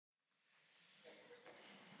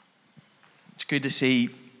good to see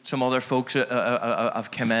some other folks have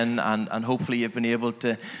come in, and hopefully you've been able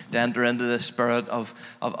to enter into the spirit of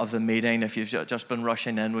the meeting. If you've just been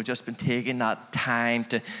rushing in, we've just been taking that time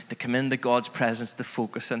to come into God's presence, to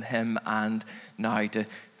focus on Him, and now to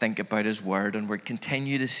think about His Word. And we'll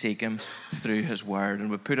continue to seek Him through His Word. And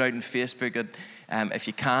we put out on Facebook, if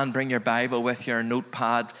you can, bring your Bible with you, or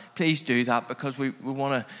notepad. Please do that, because we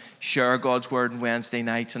want to share God's Word on Wednesday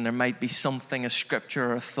nights, and there might be something, a scripture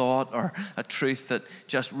or a thought or a truth that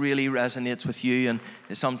just really resonates with you, and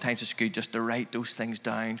sometimes it's good just to write those things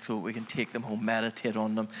down so we can take them home, meditate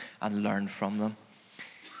on them, and learn from them.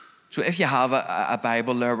 So if you have a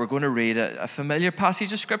Bible there, we're going to read a familiar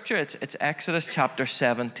passage of Scripture. It's Exodus chapter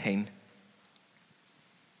 17.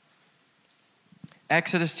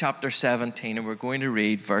 Exodus chapter 17, and we're going to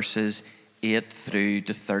read verses 8 through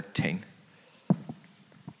to 13.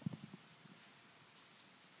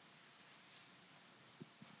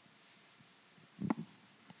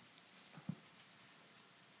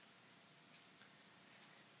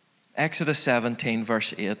 Exodus 17,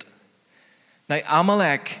 verse 8. Now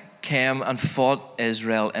Amalek came and fought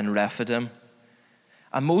Israel in Rephidim.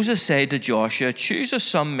 And Moses said to Joshua, choose us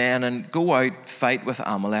some men and go out, fight with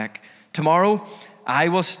Amalek. Tomorrow I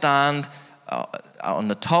will stand on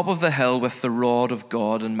the top of the hill with the rod of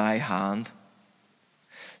God in my hand.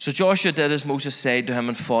 So Joshua did as Moses said to him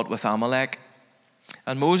and fought with Amalek.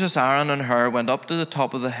 And Moses, Aaron, and Hur went up to the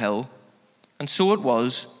top of the hill. And so it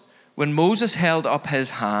was, when Moses held up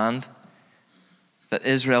his hand, that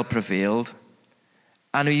Israel prevailed.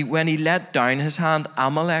 And when he let down his hand,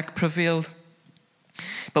 Amalek prevailed.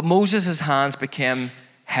 But Moses' hands became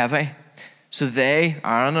heavy. So they,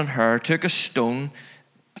 Aaron and Hur, took a stone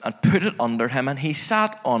and put it under him, and he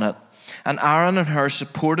sat on it. And Aaron and Hur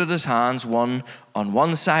supported his hands, one on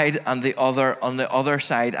one side and the other on the other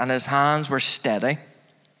side, and his hands were steady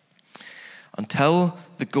until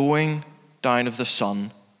the going down of the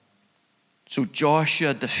sun. So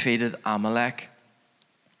Joshua defeated Amalek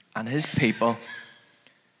and his people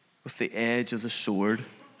with the edge of the sword.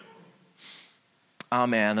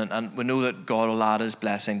 Amen. And we know that God will add His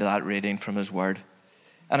blessing to that reading from His Word.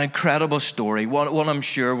 An incredible story, one I'm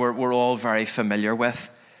sure we're all very familiar with.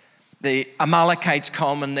 The Amalekites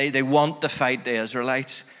come and they want to fight the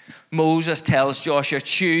Israelites. Moses tells Joshua,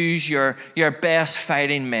 choose your best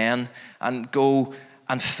fighting men and go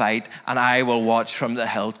and fight, and I will watch from the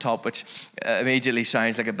hilltop, which immediately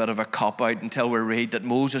sounds like a bit of a cop-out until we read that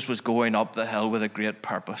Moses was going up the hill with a great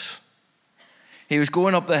purpose. He was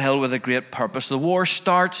going up the hill with a great purpose. The war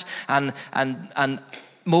starts, and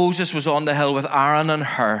Moses was on the hill with Aaron and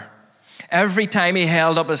Hur. Every time he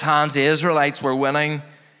held up his hands, the Israelites were winning,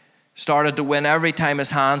 started to win. Every time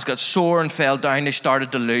his hands got sore and fell down, they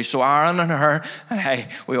started to lose. So Aaron and Hur, hey,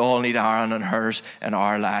 we all need Aaron and Hur's in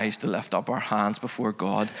our lives to lift up our hands before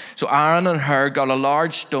God. So Aaron and Hur got a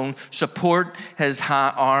large stone, support his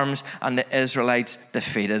arms, and the Israelites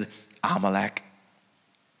defeated Amalek.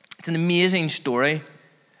 It's an amazing story,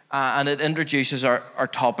 and it introduces our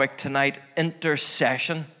topic tonight,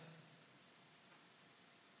 intercession.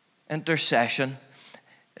 Intercession.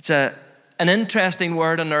 It's an interesting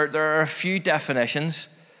word, and there are a few definitions.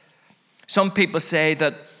 Some people say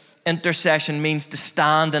that intercession means to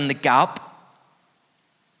stand in the gap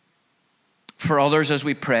for others as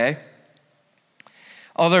we pray.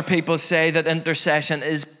 Other people say that intercession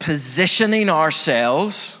is positioning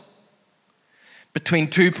ourselves between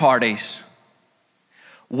two parties,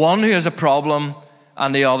 one who has a problem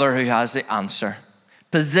and the other who has the answer.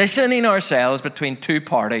 Positioning ourselves between two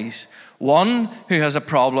parties, one who has a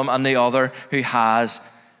problem and the other who has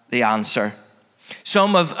the answer.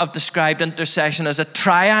 Some have described intercession as a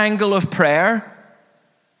triangle of prayer.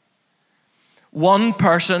 One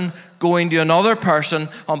person going to another person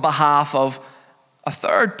on behalf of a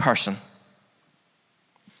third person.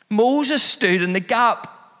 Moses stood in the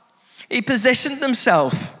gap. He positioned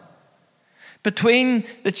himself between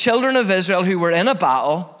the children of Israel who were in a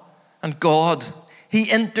battle and God.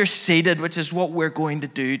 He interceded, which is what we're going to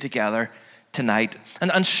do together tonight.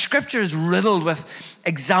 And Scripture is riddled with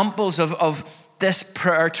examples of this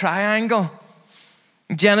prayer triangle.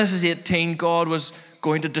 In Genesis 18, God was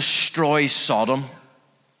going to destroy Sodom.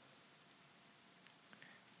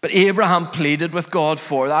 But Abraham pleaded with God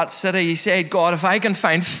for that city. He said, God, if I can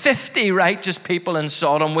find 50 righteous people in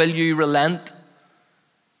Sodom, will you relent?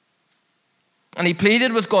 And he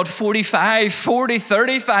pleaded with God 45, 40,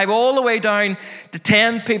 35, all the way down to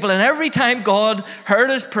 10 people. And every time God heard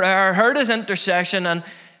his prayer, heard his intercession, and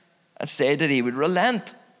said that he would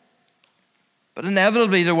relent. But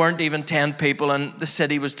inevitably there weren't even 10 people and the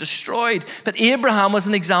city was destroyed. But Abraham was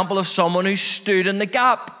an example of someone who stood in the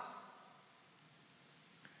gap.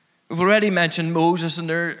 We've already mentioned Moses, and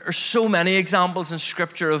there are so many examples in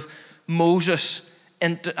Scripture of Moses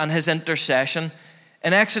and his intercession.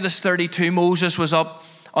 In Exodus 32, Moses was up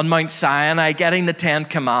on Mount Sinai getting the 10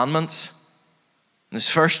 Commandments in his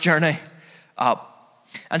first journey up.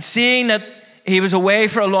 And seeing that he was away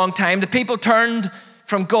for a long time, the people turned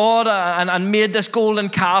from God and made this golden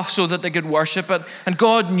calf so that they could worship it. And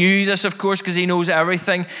God knew this, of course, because he knows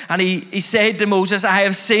everything. And he said to Moses, I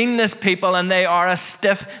have seen this people, and they are a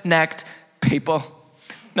stiff-necked people.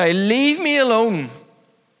 Now leave me alone.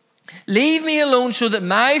 Leave me alone so that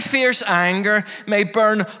my fierce anger may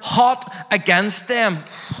burn hot against them.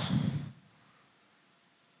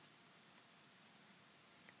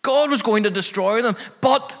 God was going to destroy them,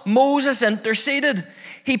 but Moses interceded.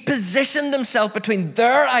 He positioned himself between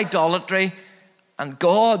their idolatry and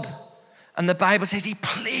God. And the Bible says he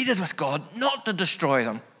pleaded with God not to destroy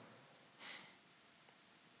them.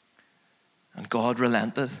 And God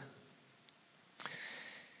relented.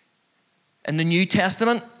 In the New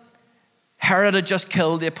Testament, Herod had just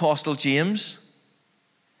killed the Apostle James.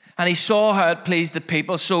 And he saw how it pleased the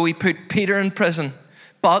people, so he put Peter in prison.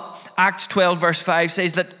 But Acts 12 verse 5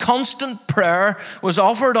 says that constant prayer was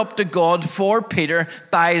offered up to God for Peter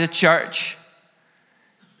by the church,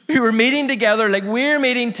 who were meeting together like we're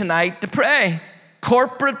meeting tonight to pray.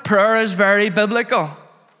 Corporate prayer is very biblical.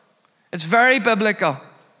 It's very biblical.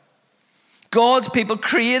 God's people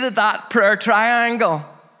created that prayer triangle.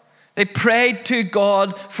 They prayed to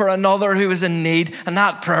God for another who was in need, and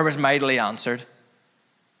that prayer was mightily answered.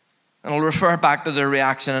 And I'll refer back to their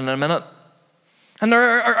reaction in a minute. And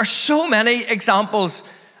there are so many examples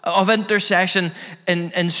of intercession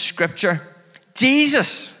in Scripture.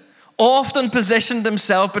 Jesus often positioned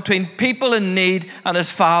himself between people in need and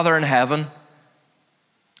his Father in heaven.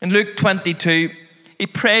 In Luke 22, he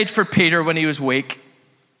prayed for Peter when he was weak.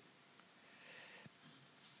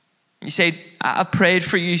 He said, I've prayed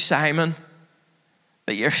for you, Simon,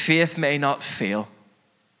 that your faith may not fail.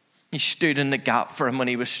 He stood in the gap for him when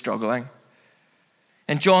he was struggling.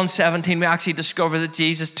 In John 17, we actually discover that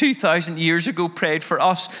Jesus 2,000 years ago prayed for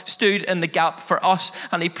us, stood in the gap for us,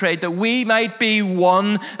 and he prayed that we might be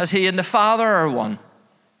one as he and the Father are one.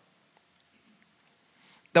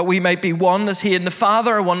 That we might be one as he and the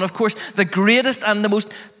Father are one. Of course, the greatest and the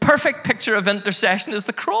most perfect picture of intercession is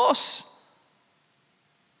the cross.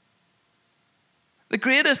 The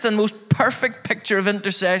greatest and most perfect picture of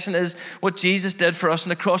intercession is what Jesus did for us on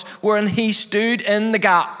the cross, wherein he stood in the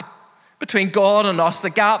gap between God and us,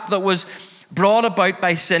 the gap that was brought about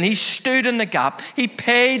by sin. He stood in the gap. He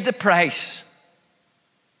paid the price,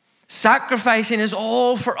 sacrificing his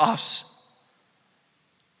all for us,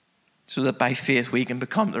 so that by faith we can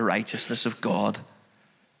become the righteousness of God.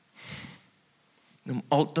 The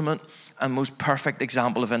ultimate and most perfect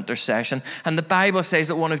example of intercession. And the Bible says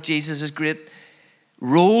that one of Jesus' great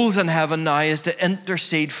roles in heaven now is to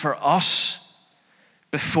intercede for us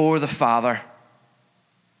before the Father.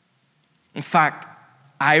 In fact,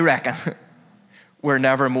 I reckon we're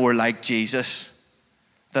never more like Jesus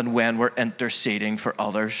than when we're interceding for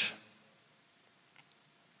others.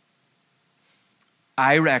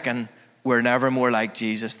 I reckon we're never more like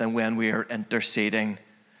Jesus than when we are interceding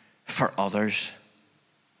for others.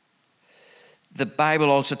 The Bible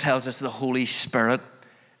also tells us the Holy Spirit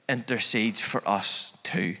intercedes for us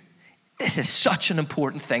too. This is such an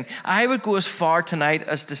important thing. I would go as far tonight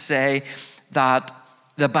as to say that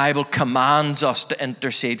the Bible commands us to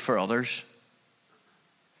intercede for others.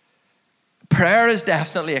 Prayer is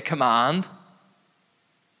definitely a command.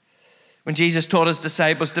 When Jesus taught his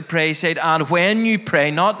disciples to pray, he said, and when you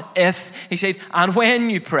pray, not if, he said, and when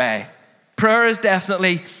you pray. Prayer is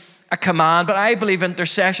definitely a command, but I believe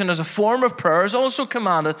intercession as a form of prayer is also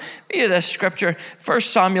commanded. Via this scripture, 1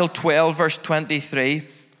 Samuel 12, verse 23.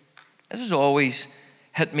 This has always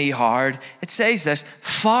hit me hard. It says this,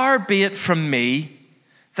 far be it from me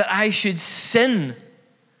that I should sin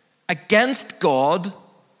against God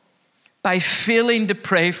by failing to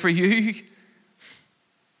pray for you.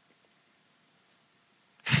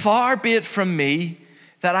 Far be it from me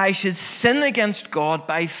that I should sin against God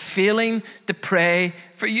by failing to pray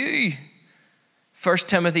for you. 1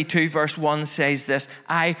 Timothy 2 verse 1 says this,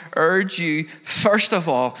 I urge you, first of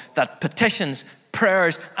all, that petitions,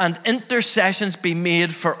 prayers, and intercessions be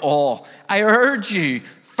made for all. I urge you,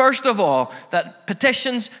 first of all, that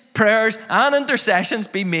petitions, prayers, and intercessions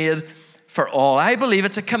be made for all. I believe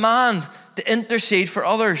it's a command to intercede for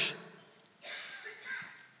others.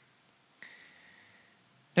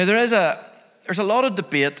 Now, there's a lot of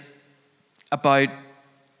debate about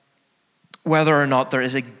whether or not there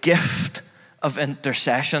is a gift of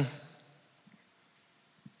intercession.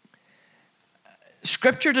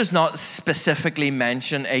 Scripture does not specifically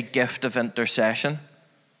mention a gift of intercession.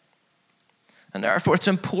 And therefore, it's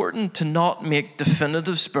important to not make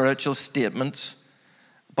definitive spiritual statements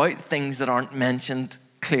about things that aren't mentioned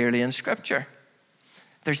clearly in Scripture.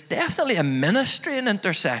 There's definitely a ministry in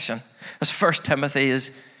intercession, as 1 Timothy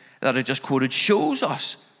is, that I just quoted shows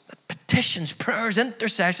us, that petitions, prayers,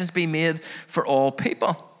 intercessions be made for all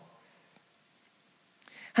people.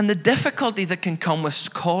 And the difficulty that can come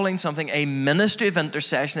with calling something a ministry of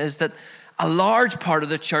intercession is that a large part of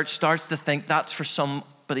the church starts to think that's for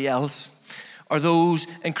somebody else, or those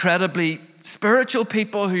incredibly spiritual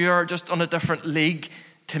people who are just on a different league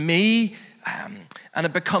to me, and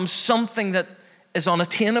it becomes something that is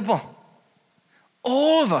unattainable.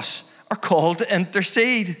 All of us are called to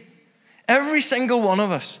intercede. Every single one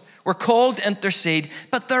of us. We're called to intercede,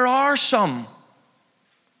 but there are some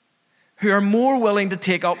who are more willing to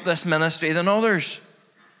take up this ministry than others,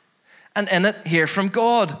 and in it hear from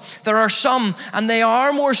God. There are some, and they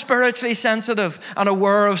are more spiritually sensitive and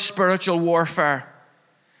aware of spiritual warfare.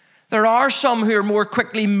 There are some who are more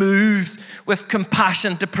quickly moved with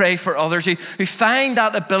compassion to pray for others, who find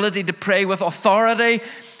that ability to pray with authority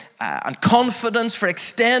and confidence for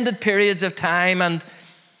extended periods of time, and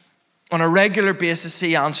on a regular basis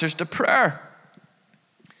see answers to prayer.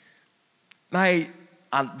 My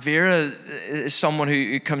Aunt Vera is someone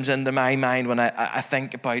who comes into my mind when I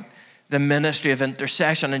think about the ministry of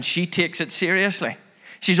intercession, and she takes it seriously.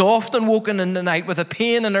 She's often woken in the night with a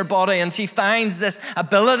pain in her body, and she finds this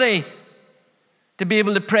ability to be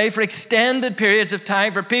able to pray for extended periods of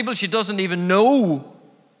time for people she doesn't even know.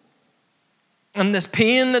 And this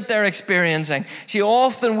pain that they're experiencing, she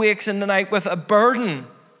often wakes in the night with a burden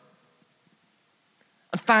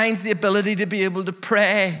and finds the ability to be able to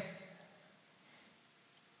pray.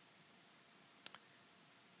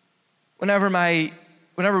 Whenever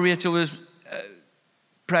Rachel was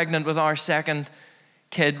pregnant with our second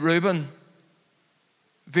kid, Reuben,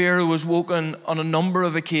 Vera was woken on a number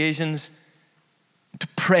of occasions to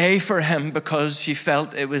pray for him because she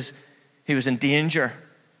felt he was in danger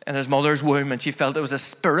in his mother's womb, and she felt it was a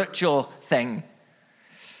spiritual thing.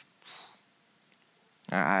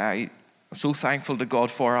 I'm so thankful to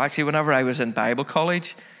God for her. Actually, whenever I was in Bible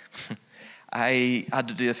college, I had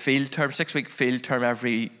to do a field term, 6-week field term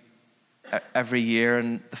every year,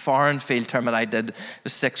 and the foreign field term that I did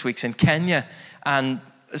was 6 weeks in Kenya, and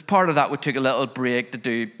as part of that we took a little break to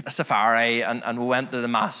do a safari, and we went to the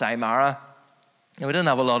Masai Mara. And we didn't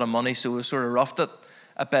have a lot of money, so we sort of roughed it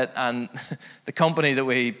a bit, and the company that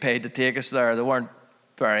we paid to take us there, they weren't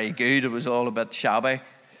very good. It was all a bit shabby.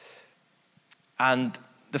 And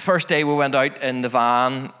the first day we went out in the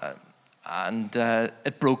van, and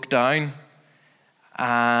it broke down,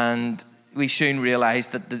 and we soon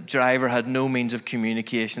realized that the driver had no means of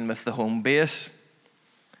communication with the home base.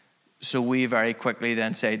 So we very quickly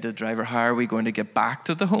then said to the driver, how are we going to get back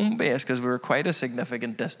to the home base? Because we were quite a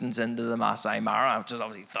significant distance into the Masai Mara, which is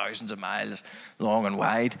obviously thousands of miles long and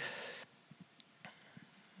wide.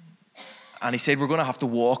 And he said, we're going to have to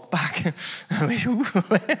walk back. And we said,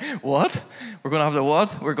 what? We're going to have to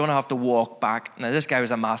what? We're going to have to walk back. Now, this guy was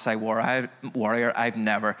a Maasai warrior. I've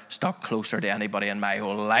never stuck closer to anybody in my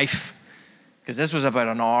whole life, because this was about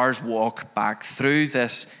an hour's walk back through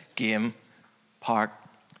this game park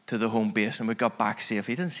to the home base, and we got back safe.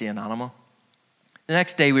 He didn't see an animal. The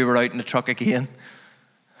next day we were out in the truck again.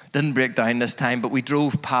 Didn't break down this time, but we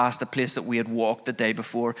drove past a place that we had walked the day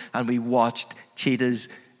before, and we watched cheetahs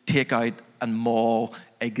take out and maul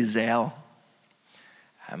a gazelle.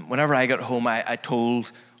 Whenever I got home, I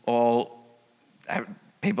told all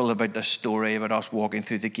people about this story about us walking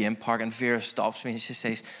through the game park, and Vera stops me and she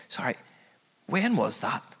says, sorry, when was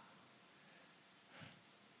that?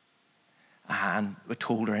 And we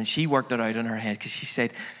told her, and she worked it out in her head, because she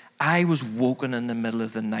said, I was woken in the middle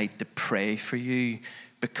of the night to pray for you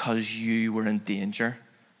because you were in danger.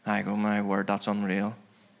 And I go, my word, that's unreal.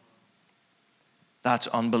 That's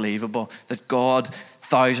unbelievable that God,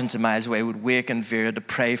 thousands of miles away, would waken Vera to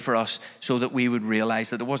pray for us so that we would realize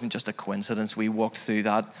that it wasn't just a coincidence. We walked through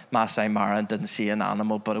that Masai Mara and didn't see an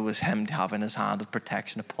animal, but it was him having his hand of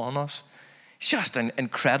protection upon us. It's just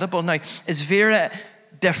incredible. Now, is Vera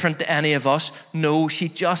different to any of us? No, she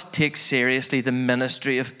just takes seriously the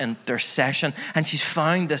ministry of intercession, and she's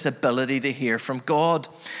found this ability to hear from God.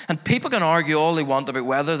 And people can argue all they want about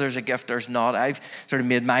whether there's a gift or not. I've sort of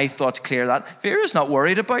made my thoughts clear that Vera's not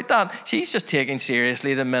worried about that. She's just taking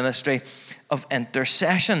seriously the ministry of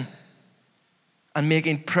intercession and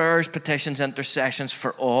making prayers, petitions, intercessions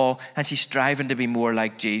for all, and she's striving to be more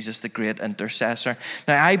like Jesus, the great intercessor.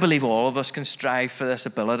 Now, I believe all of us can strive for this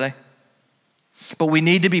ability. But we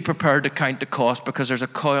need to be prepared to count the cost, because there's a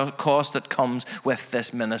cost that comes with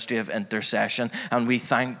this ministry of intercession. And we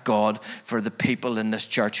thank God for the people in this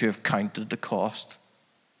church who have counted the cost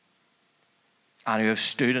and who have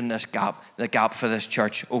stood in this gap, the gap for this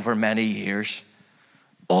church over many years.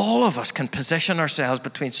 All of us can position ourselves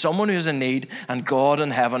between someone who is in need and God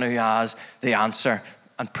in heaven who has the answer,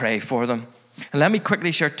 and pray for them. And let me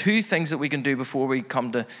quickly share two things that we can do before we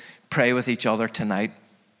come to pray with each other tonight.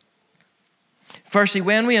 Firstly,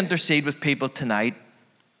 when we intercede with people tonight,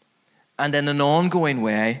 and in an ongoing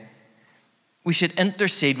way, we should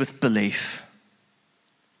intercede with belief.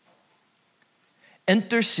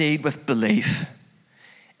 Intercede with belief.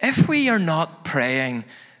 If we are not praying,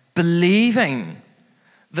 believing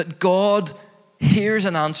that God hears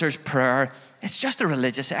and answers prayer, it's just a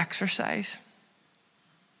religious exercise.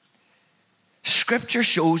 Scripture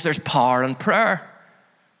shows there's power in prayer.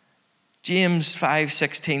 James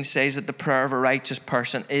 5:16 says that the prayer of a righteous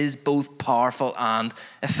person is both powerful and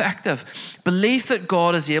effective. Belief that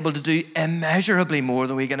God is able to do immeasurably more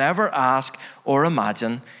than we can ever ask or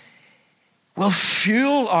imagine will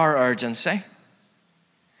fuel our urgency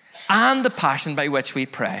and the passion by which we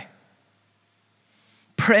pray.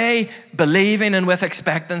 Pray believing and with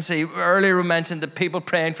expectancy. Earlier we mentioned the people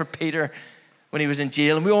praying for Peter when he was in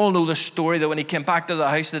jail. And we all know the story that when he came back to the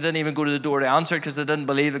house, they didn't even go to the door to answer it because they didn't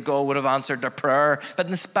believe that God would have answered their prayer. But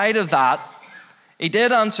in spite of that, he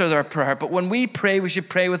did answer their prayer. But when we pray, we should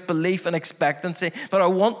pray with belief and expectancy. But I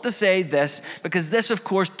want to say this, because this, of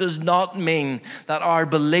course, does not mean that our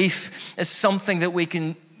belief is something that we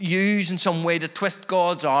can use in some way to twist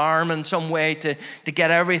God's arm, in some way to get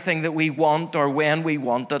everything that we want or when we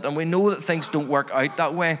want it. And we know that things don't work out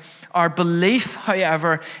that way. Our belief,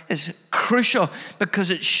 however, is crucial because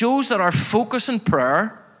it shows that our focus in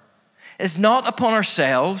prayer is not upon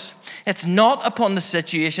ourselves, it's not upon the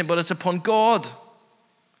situation, but it's upon God.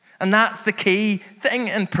 And that's the key thing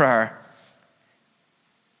in prayer.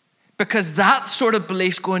 Because that sort of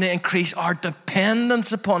belief is going to increase our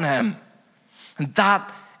dependence upon Him. And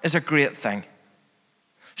that is a great thing.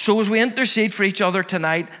 So as we intercede for each other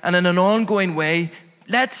tonight and in an ongoing way,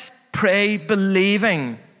 let's pray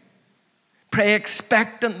believing. Pray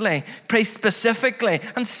expectantly. Pray specifically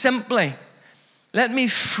and simply. Let me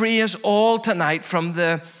free us all tonight from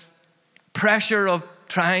the pressure of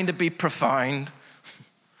trying to be profound.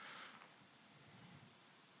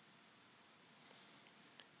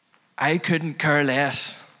 I couldn't care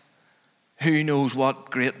less who knows what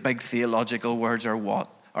great big theological words are what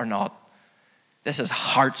or not. This is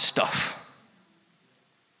heart stuff.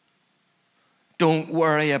 Don't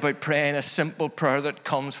worry about praying a simple prayer that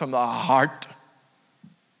comes from the heart.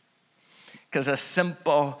 Because a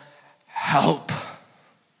simple help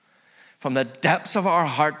from the depths of our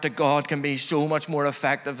heart to God can be so much more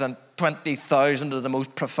effective than 20,000 of the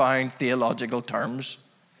most profound theological terms.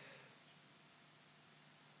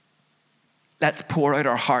 Let's pour out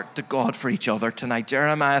our heart to God for each other tonight.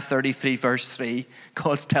 Jeremiah 33 verse 3,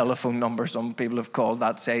 God's telephone number, some people have called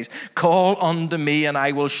that, says, "Call unto me and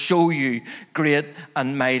I will show you great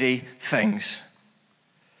and mighty things."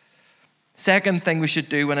 Second thing we should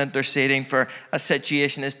do when interceding for a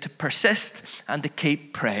situation is to persist and to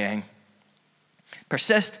keep praying.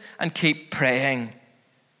 Persist and keep praying.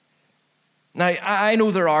 Now, I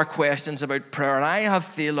know there are questions about prayer, and I have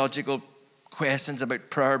theological questions about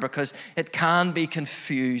prayer because it can be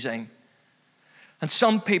confusing. And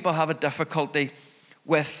some people have a difficulty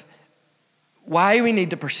with why we need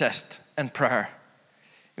to persist in prayer.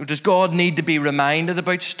 Does God need to be reminded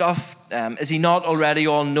about stuff? Is He not already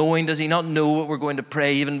all-knowing? Does He not know what we're going to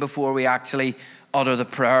pray even before we actually utter the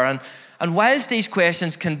prayer? And whilst these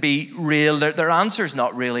questions can be real, their answer is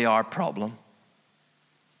not really our problem.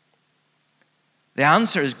 The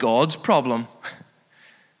answer is God's problem.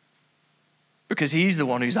 Because He's the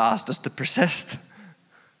one who's asked us to persist.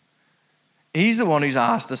 He's the one who's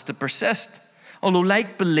asked us to persist. Although,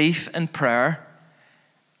 like belief in prayer,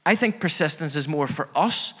 I think persistence is more for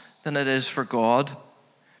us than it is for God.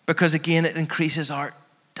 Because again, it increases our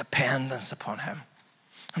dependence upon Him.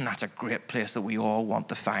 And that's a great place that we all want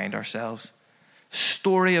to find ourselves. The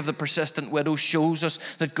story of the persistent widow shows us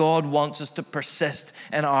that God wants us to persist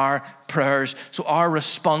in our prayers. So our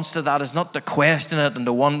response to that is not to question it and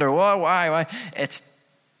to wonder, why? It's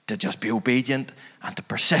to just be obedient and to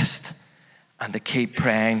persist and to keep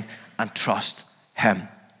praying and trust Him.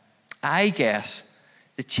 I guess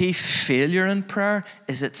the chief failure in prayer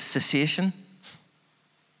is its cessation.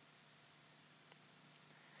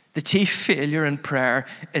 The chief failure in prayer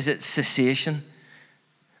is its cessation.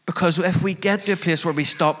 Because if we get to a place where we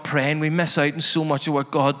stop praying, we miss out on so much of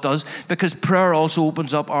what God does, because prayer also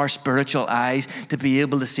opens up our spiritual eyes to be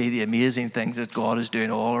able to see the amazing things that God is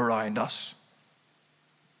doing all around us.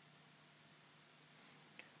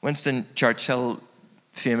 Winston Churchill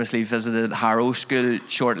famously visited Harrow School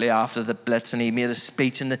shortly after the Blitz, and he made a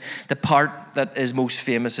speech, and the part that is most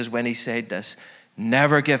famous is when he said this: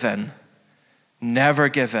 never give in, never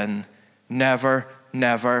give in, never,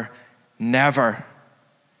 never, never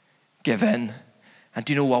give in. And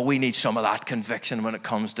do you know what? We need some of that conviction when it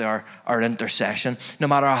comes to our intercession. No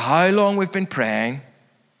matter how long we've been praying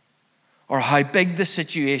or how big the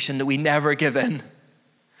situation, that we never give in.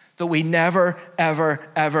 That we never, ever,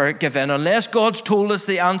 ever give in. Unless God's told us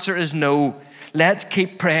the answer is no, let's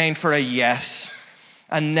keep praying for a yes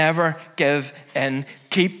and never give in.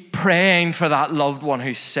 Keep praying for that loved one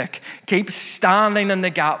who's sick. Keep standing in the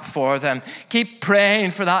gap for them. Keep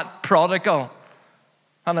praying for that prodigal.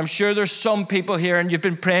 And I'm sure there's some people here and you've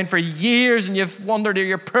been praying for years and you've wondered, are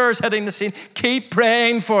your prayers hitting the scene? Keep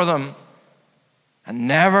praying for them. And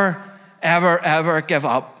never, ever, ever give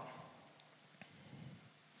up.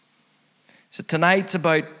 So tonight's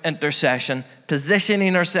about intercession,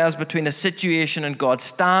 positioning ourselves between a situation and God,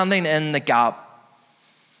 standing in the gap.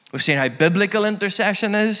 We've seen how biblical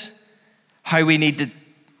intercession is, how we need to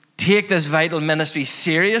take this vital ministry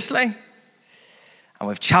seriously. And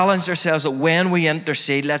we've challenged ourselves that when we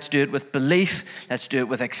intercede, let's do it with belief, let's do it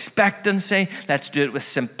with expectancy, let's do it with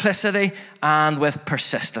simplicity and with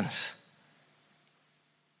persistence.